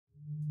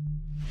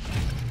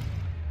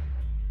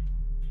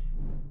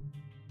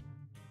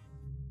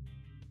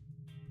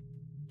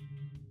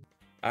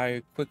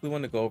I quickly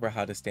want to go over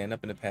how to stand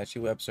up an Apache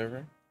web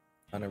server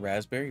on a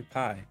Raspberry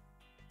Pi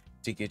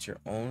to get your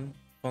own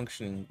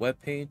functioning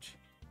web page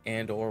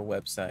and or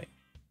website.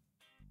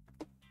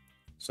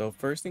 So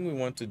first thing we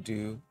want to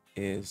do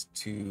is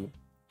to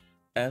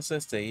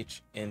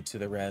SSH into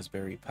the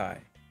Raspberry Pi.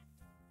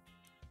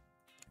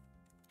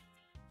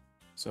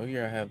 So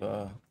here I have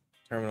a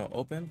terminal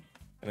open.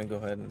 I'm gonna go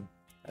ahead and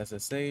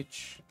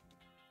SSH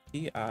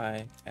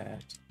PI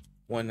at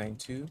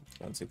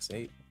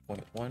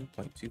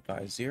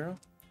 192.168.1.250.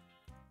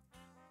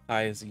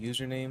 Pi is the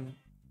username.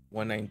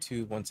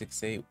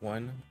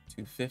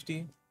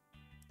 192.168.1.250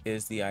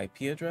 is the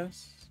IP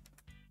address.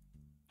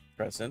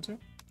 Press enter.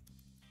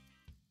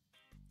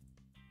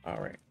 All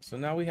right, so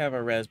now we have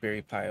our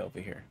Raspberry Pi over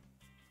here.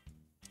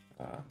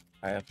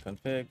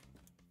 ifconfig.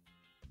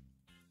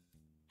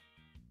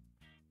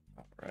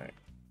 All right.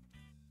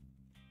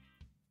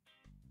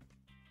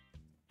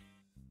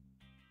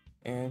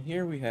 And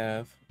here we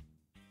have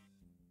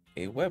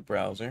a web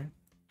browser,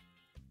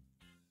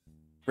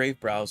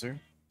 Brave browser.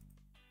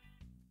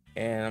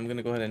 And I'm going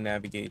to go ahead and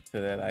navigate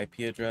to that IP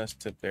address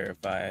to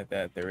verify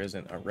that there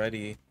isn't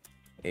already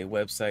a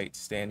website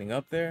standing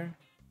up there,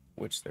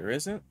 which there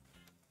isn't.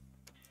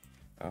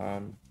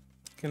 You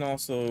can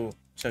also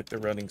check the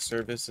running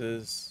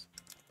services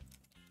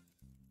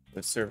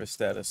with service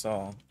status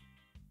all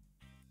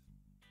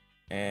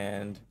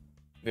and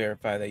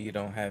verify that you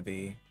don't have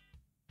a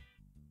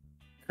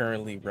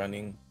currently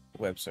running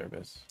web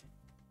service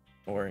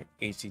or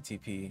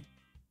HTTP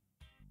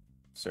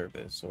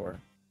service, or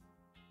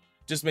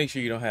just make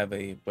sure you don't have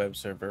a web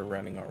server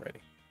running already.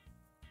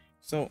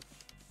 So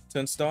to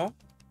install,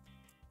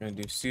 we're going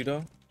to do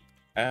sudo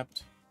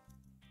apt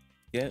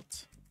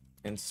get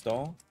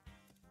install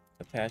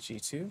Apache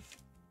 2.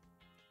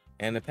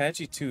 And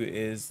Apache 2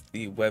 is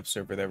the web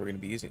server that we're going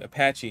to be using.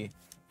 Apache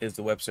is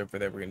the web server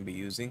that we're going to be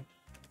using.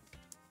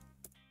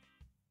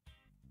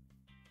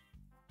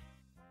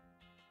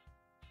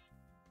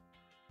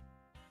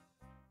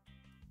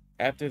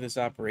 After this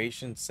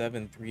operation,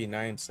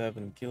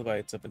 7397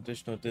 kilobytes of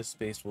additional disk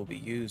space will be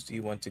used. Do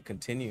you want to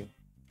continue?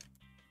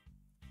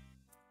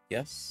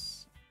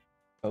 Yes.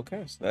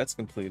 Okay, so that's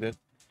completed.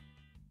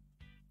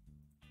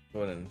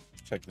 Go ahead and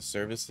check the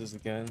services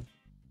again.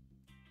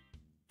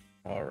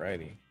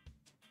 Alrighty.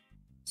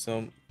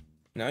 So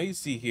now you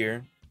see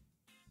here,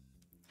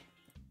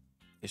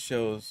 it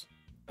shows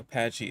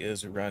Apache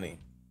is running.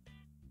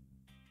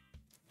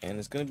 And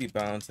it's going to be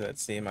bound to that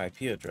same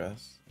IP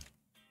address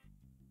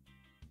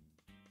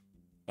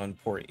on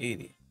port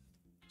 80.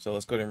 So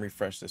let's go ahead and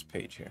refresh this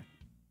page here.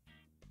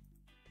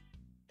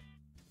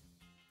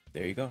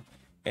 There you go.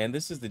 And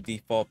this is the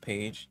default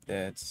page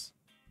that's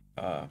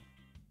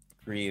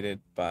created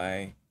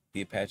by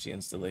the Apache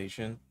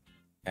installation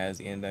as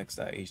the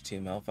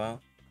index.html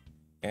file.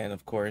 And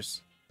of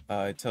course,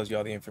 it tells you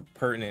all the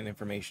pertinent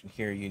information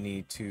here you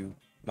need to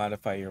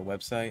modify your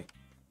website.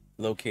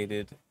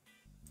 Located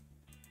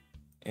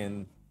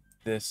in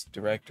this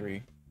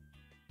directory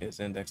is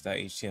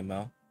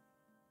index.html.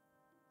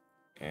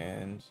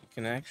 And you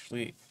can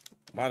actually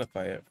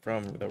modify it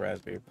from the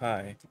Raspberry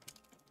Pi,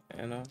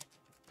 and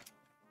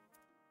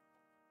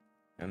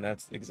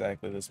that's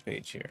exactly this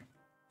page here.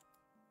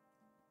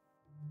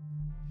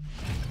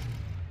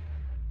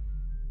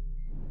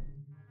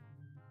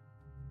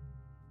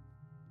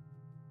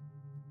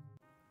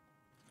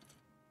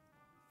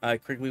 I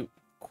quickly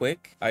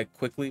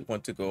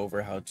want to go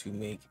over how to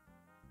make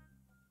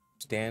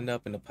stand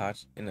up an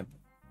Apache